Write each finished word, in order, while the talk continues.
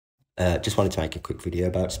Just wanted to make a quick video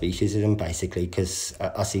about speciesism, basically, because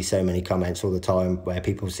I see so many comments all the time where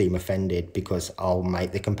people seem offended because I'll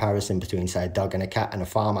make the comparison between, say, a dog and a cat and a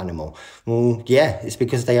farm animal. Well, yeah, it's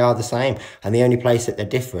because they are the same. And the only place that they're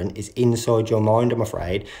different is inside your mind, I'm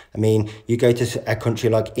afraid. I mean, you go to a country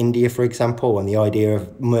like India, for example, and the idea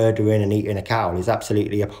of murdering and eating a cow is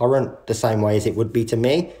absolutely abhorrent, the same way as it would be to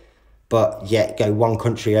me. But yet go one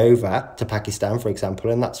country over to Pakistan, for example,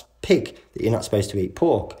 and that's pig, that you're not supposed to eat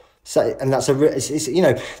pork. So, and that's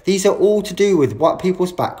these are all to do with what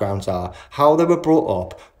people's backgrounds are, how they were brought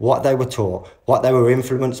up, what they were taught, what they were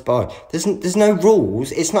influenced by. There's no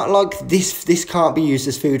rules. It's not like this can't be used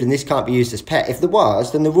as food and this can't be used as pet. If there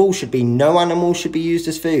was, then the rule should be no animal should be used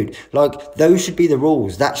as food. Like, those should be the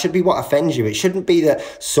rules. That should be what offends you. It shouldn't be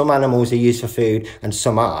that some animals are used for food and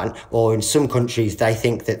some aren't, or in some countries they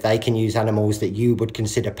think that they can use animals that you would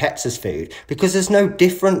consider pets as food, because there's no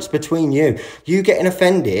difference between you. You getting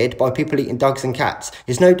offended by people eating dogs and cats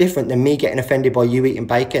is no different than me getting offended by you eating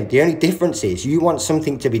bacon. The only difference is you want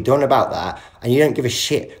something to be done about that, and you don't give a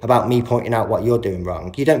shit about me pointing out what you're doing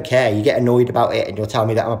wrong. You don't care. You get annoyed about it and you'll tell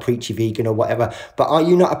me that I'm a preachy vegan or whatever. But are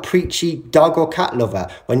you not a preachy dog or cat lover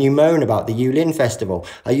when you moan about the Yulin festival?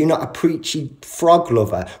 Are you not a preachy frog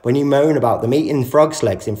lover when you moan about them eating frogs'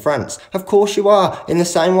 legs in France? Of course you are. In the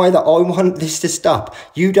same way that I want this to stop.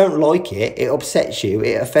 You don't like it, it upsets you,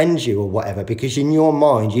 it offends you or whatever, because in your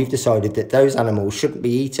mind you've decided that those animals shouldn't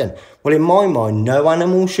be eaten. Well, in my mind, no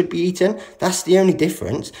animal should be eaten. That's the only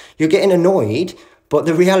difference. You're getting annoyed, but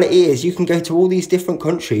the reality is you can go to all these different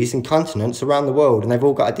countries and continents around the world and they've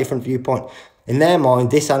all got a different viewpoint. In their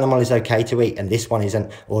mind, this animal is okay to eat and this one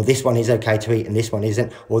isn't, or this one is okay to eat and this one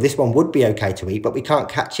isn't, or this one would be okay to eat, but we can't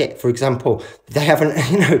catch it. For example, they haven't,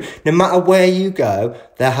 no matter where you go,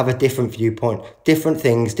 they'll have a different viewpoint, different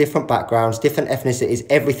things, different backgrounds, different ethnicities.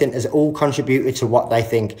 Everything has all contributed to what they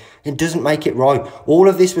think. It doesn't make it right. All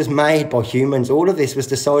of this was made by humans. All of this was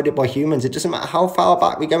decided by humans. It doesn't matter how far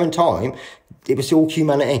back we go in time. It was all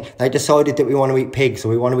humanity. They decided that we want to eat pigs or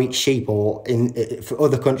we want to eat sheep, or for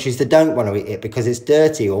other countries that don't want to eat it because it's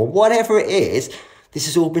dirty or whatever it is. This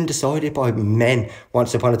has all been decided by men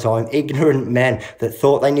once upon a time, ignorant men that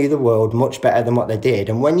thought they knew the world much better than what they did.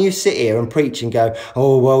 And when you sit here and preach and go,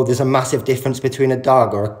 oh, well, there's a massive difference between a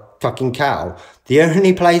dog or a fucking cow, the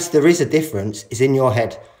only place there is a difference is in your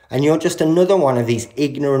head. And you're just another one of these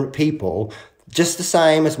ignorant people, just the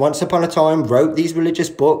same as once upon a time wrote these religious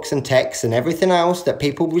books and texts and everything else that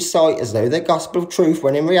people recite as though they're gospel of truth,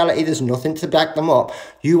 when in reality there's nothing to back them up.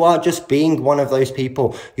 You are just being one of those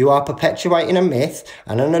people. You are perpetuating a myth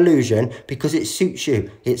and an illusion because it suits you.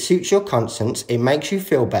 It suits your conscience. It makes you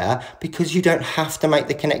feel better because you don't have to make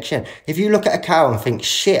the connection. If you look at a cow and think,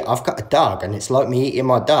 shit, I've got a dog and it's like me eating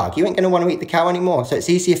my dog, you ain't going to want to eat the cow anymore. So it's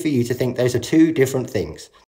easier for you to think those are two different things.